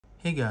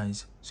Hey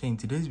guys, so in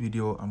today's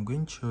video I'm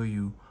going to show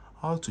you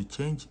how to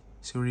change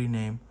Siri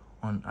name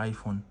on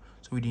iPhone.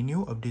 So with the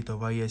new update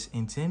of iOS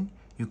 18,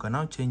 you can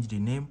now change the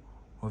name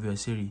of your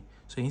Siri.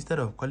 So instead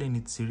of calling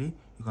it Siri,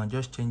 you can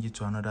just change it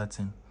to another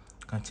thing.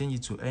 You can change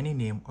it to any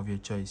name of your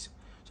choice.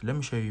 So let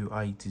me show you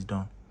how it is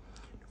done.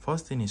 The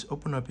first thing is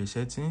open up your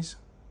settings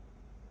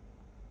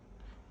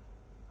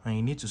and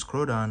you need to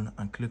scroll down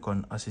and click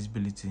on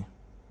accessibility.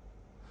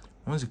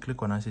 Once you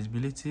click on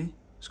accessibility,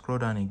 scroll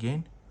down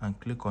again and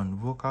click on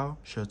vocal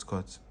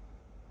shortcuts.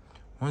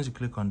 Once you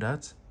click on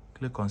that,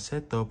 click on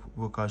set up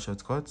vocal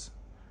shortcuts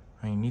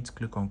and you need to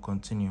click on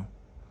continue.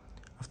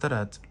 After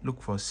that,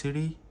 look for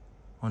Siri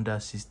under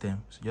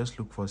system. So just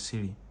look for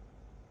Siri.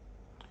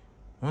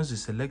 Once you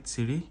select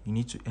Siri, you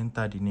need to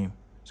enter the name.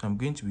 So I'm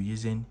going to be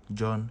using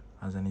John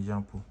as an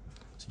example.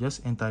 So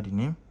just enter the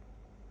name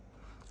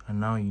and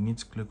now you need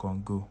to click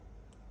on go.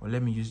 Or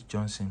let me use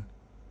Johnson.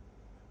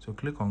 So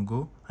click on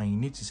go and you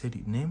need to say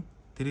the name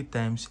 3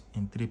 times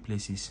in 3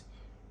 places.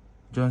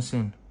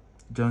 Johnson,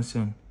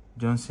 Johnson,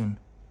 Johnson.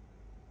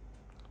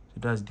 So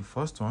that's the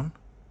first one.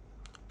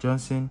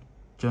 Johnson,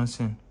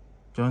 Johnson,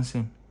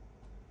 Johnson.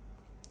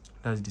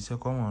 That's the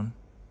second one.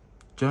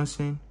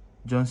 Johnson,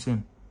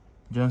 Johnson,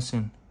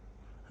 Johnson.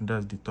 And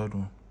that's the third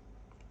one.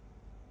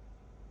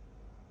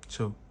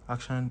 So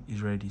action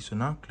is ready. So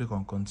now click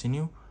on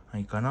continue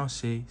and you can now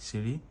say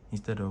Siri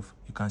instead of,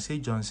 you can say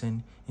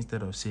Johnson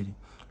instead of Siri.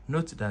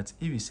 Note that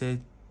if you say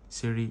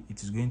Siri,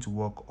 it is going to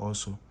work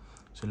also.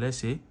 So let's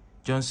say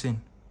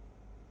Johnson,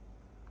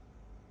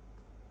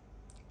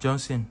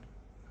 Johnson.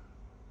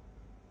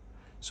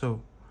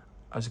 So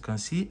as you can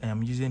see, I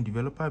am using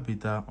developer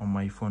beta on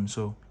my phone,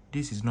 so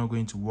this is not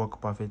going to work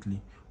perfectly,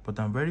 but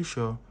I'm very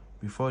sure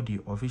before the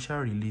official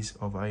release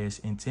of iOS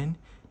 18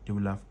 they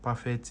will have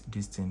perfect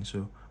this thing.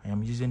 So I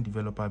am using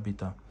developer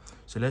beta.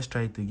 So let's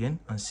try it again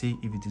and see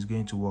if it is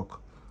going to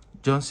work.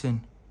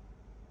 Johnson,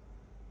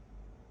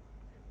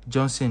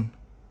 Johnson,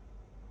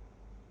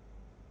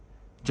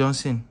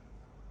 Johnson.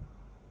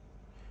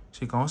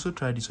 So you can also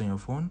try this on your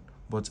phone,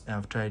 but I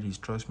have tried this.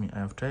 Trust me, I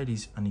have tried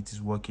this and it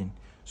is working.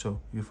 So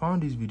if you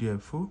found this video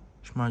helpful,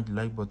 smash the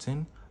like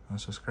button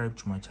and subscribe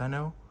to my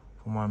channel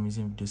for more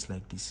amazing videos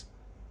like this.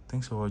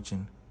 Thanks for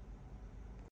watching.